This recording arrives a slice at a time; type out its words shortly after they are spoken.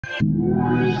Hey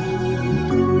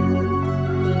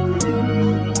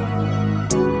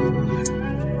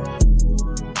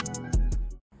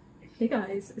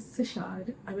guys, it's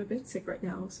Tashad. I'm a bit sick right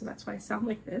now, so that's why I sound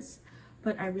like this.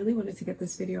 But I really wanted to get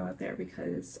this video out there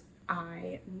because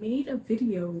I made a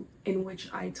video in which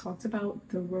I talked about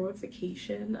the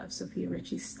roification of Sofia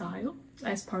Richie's style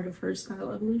as part of her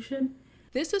style evolution.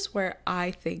 This is where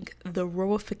I think the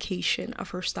roification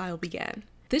of her style began.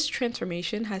 This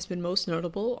transformation has been most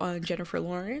notable on Jennifer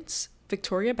Lawrence,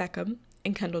 Victoria Beckham,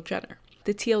 and Kendall Jenner.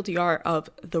 The TLDR of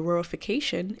the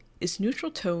roification is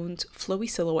neutral tones, flowy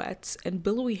silhouettes, and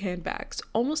billowy handbags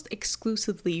almost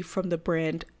exclusively from the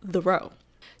brand The Row.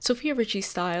 Sofia Richie's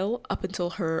style, up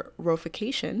until her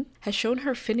roification, has shown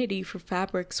her affinity for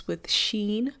fabrics with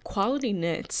sheen, quality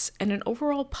knits, and an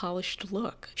overall polished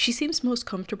look. She seems most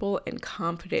comfortable and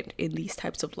confident in these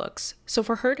types of looks, so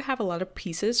for her to have a lot of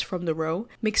pieces from The Row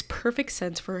makes perfect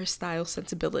sense for her style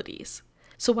sensibilities.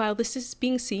 So while this is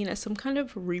being seen as some kind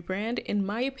of rebrand, in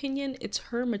my opinion, it's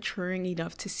her maturing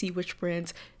enough to see which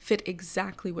brands fit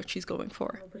exactly what she's going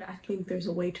for. But I think there's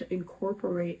a way to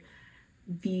incorporate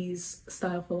these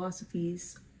style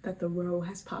philosophies that The Row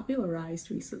has popularized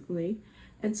recently,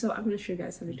 and so I'm going to show you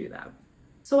guys how to do that.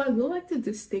 So I will like to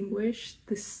distinguish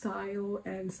the style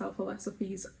and style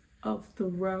philosophies of The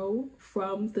Row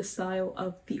from the style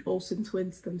of the Olsen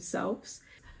twins themselves.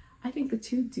 I think the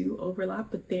two do overlap,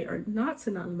 but they are not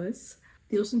synonymous.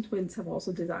 The Olsen twins have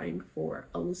also designed for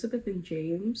Elizabeth and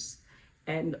James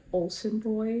and Olsen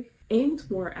Boy, aimed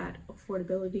more at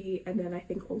affordability, and then I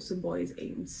think Olsen Boy is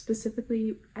aimed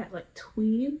specifically at like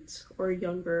tweens or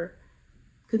younger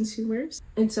consumers.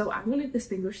 And so I'm going to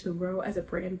distinguish The Row as a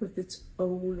brand with its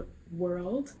own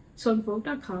world. So on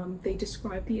Vogue.com, they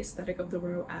describe the aesthetic of The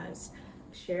Row as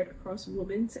shared across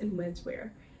women's and menswear,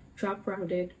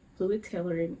 drop-rounded, fluid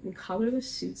tailoring, and collarless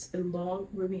suits and long,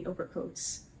 roomy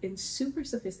overcoats in super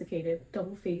sophisticated,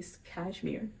 double-faced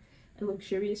cashmere and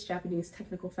luxurious Japanese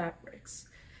technical fabrics.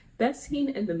 Best seen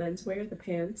in the menswear, the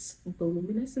pants,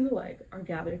 voluminous in the leg, are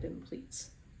gathered in pleats.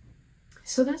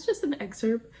 So that's just an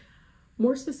excerpt,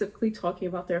 more specifically talking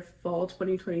about their fall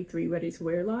 2023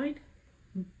 ready-to-wear line.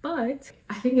 But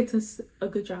I think it does a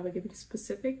good job of giving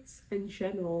specifics and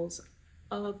generals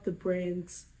of the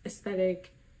brand's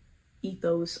aesthetic,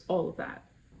 ethos, all of that.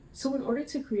 So in order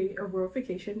to create a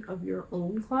roification of your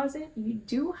own closet, you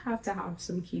do have to have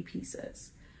some key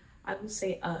pieces. I would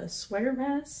say a sweater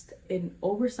vest, an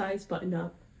oversized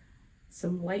button-up,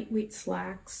 some lightweight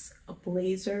slacks, a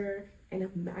blazer, and a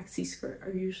maxi skirt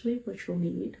are usually what you'll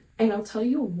need. And I'll tell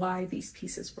you why these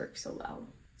pieces work so well.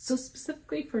 So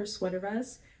specifically for a sweater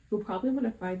vest, you'll probably want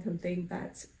to find something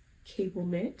that's cable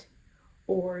knit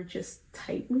or just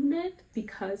tightly knit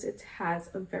because it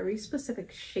has a very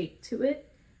specific shape to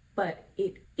it, but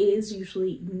it is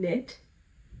usually knit.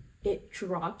 It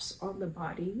drops on the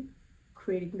body,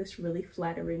 creating this really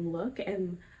flattering look.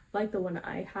 And like the one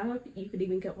I have, you could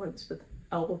even get ones with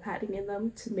elbow padding in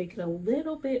them to make it a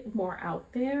little bit more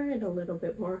out there and a little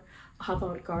bit more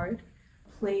avant-garde,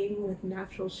 playing with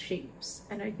natural shapes.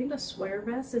 And I think a sweater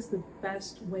vest is the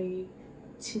best way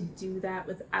to do that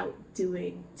without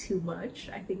doing too much.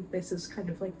 I think this is kind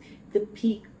of like the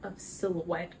peak of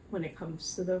silhouette when it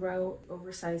comes to The Row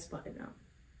oversized button-up.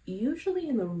 Usually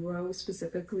in The Row,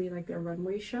 specifically like their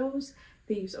runway shows,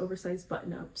 they use oversized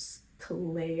button-ups to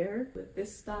layer. With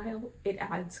this style, it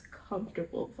adds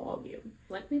comfortable volume.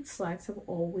 Lightweight slacks have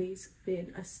always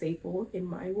been a staple in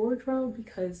my wardrobe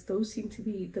because those seem to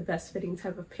be the best fitting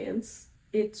type of pants.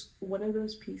 It's one of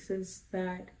those pieces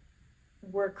that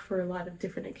work for a lot of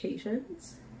different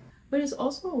occasions, but it's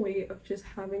also a way of just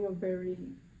having a very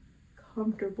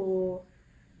comfortable,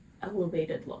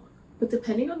 elevated look. But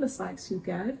depending on the slacks you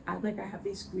get, I have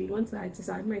these green ones that I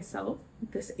designed myself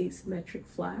with this asymmetric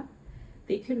flap.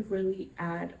 They could really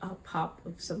add a pop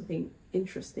of something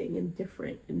interesting and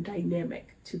different and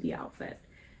dynamic to the outfit.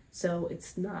 So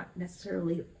it's not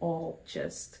necessarily all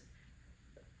just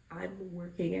I'm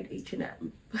working at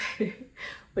H&M,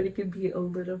 but it could be a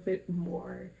little bit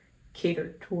more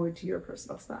catered towards your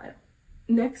personal style.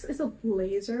 Next is a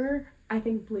blazer. I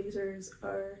think blazers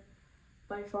are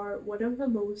by far one of the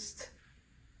most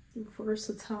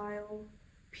versatile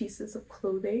pieces of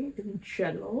clothing in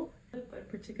general, but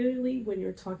particularly when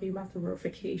you're talking about the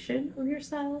roification of your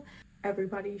style,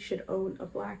 everybody should own a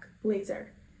black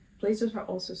blazer. Blazers are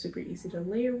also super easy to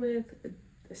layer with,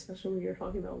 especially when you're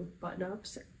talking about with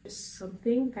button-ups. It's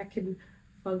something that can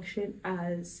function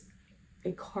as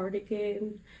a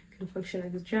cardigan, can function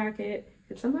as a jacket,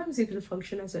 and sometimes even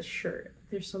function as a shirt.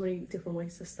 There's so many different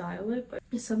ways to style it, but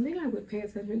it's something I would pay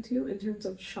attention to in terms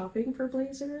of shopping for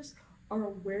blazers are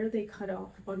where they cut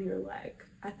off on your leg.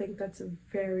 I think that's a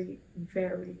very,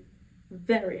 very,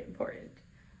 very important.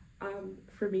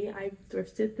 For me, I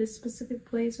thrifted this specific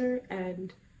blazer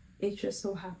and it just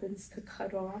so happens to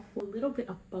cut off a little bit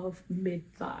above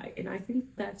mid-thigh, and I think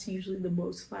that's usually the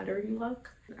most flattering look.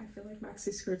 I feel like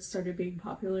maxi skirts started being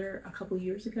popular a couple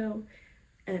years ago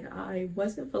and I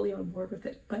wasn't fully on board with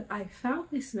it, but I found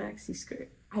this maxi skirt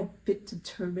I've been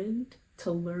determined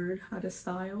to learn how to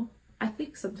style. I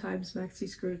think sometimes maxi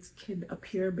skirts can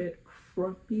appear a bit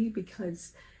frumpy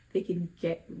because they can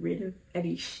get rid of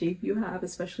any shape you have,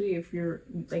 especially if you're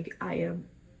like I am,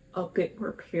 a bit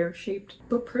more pear-shaped.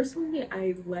 But personally,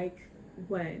 I like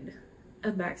when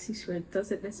a maxi skirt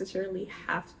doesn't necessarily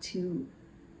have to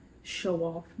show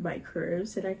off my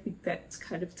curves, and I think that's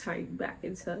kind of tying back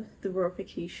into the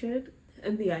verification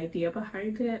and the idea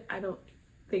behind it. I don't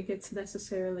think it's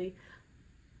necessarily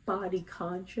body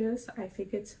conscious. I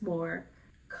think it's more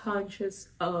conscious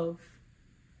of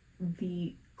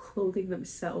the clothing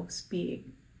themselves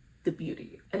being the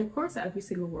beauty. And of course, every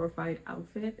single verified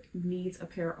outfit needs a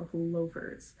pair of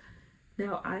loafers.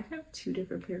 Now, I have two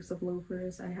different pairs of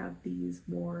loafers. I have these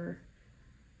more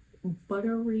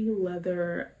buttery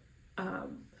leather,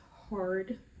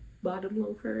 hard bottom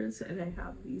loafers, and I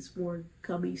have these more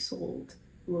gummy soled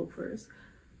loafers.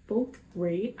 Both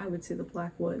great. I would say the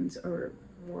black ones are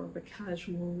more of a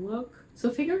casual look.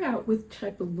 So figuring out which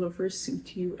type of loafers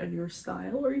suit you and your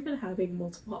style, or even having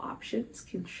multiple options,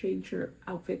 can change your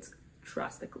outfits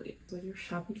drastically. When you're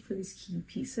shopping for these key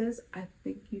pieces, I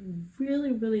think you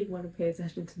really, really want to pay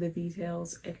attention to the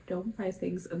details and don't buy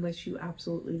things unless you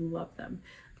absolutely love them.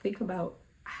 Think about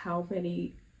how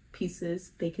many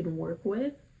pieces they can work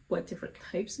with, what different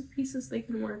types of pieces they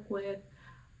can work with,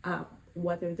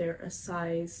 whether they're a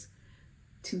size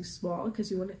too small, because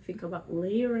you want to think about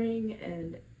layering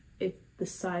and if the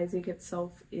sizing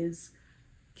itself is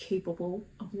capable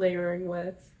of layering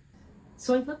with.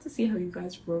 So I'd love to see how you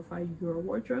guys profile your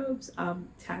wardrobes.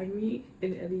 Tag me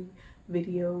in any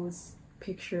videos,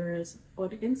 pictures on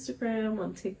Instagram,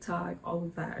 on TikTok, all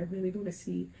of that. I really want to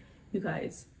see you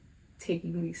guys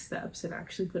taking these steps and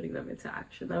actually putting them into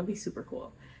action. That would be super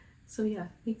cool. So yeah,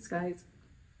 thanks guys.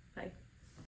 Bye.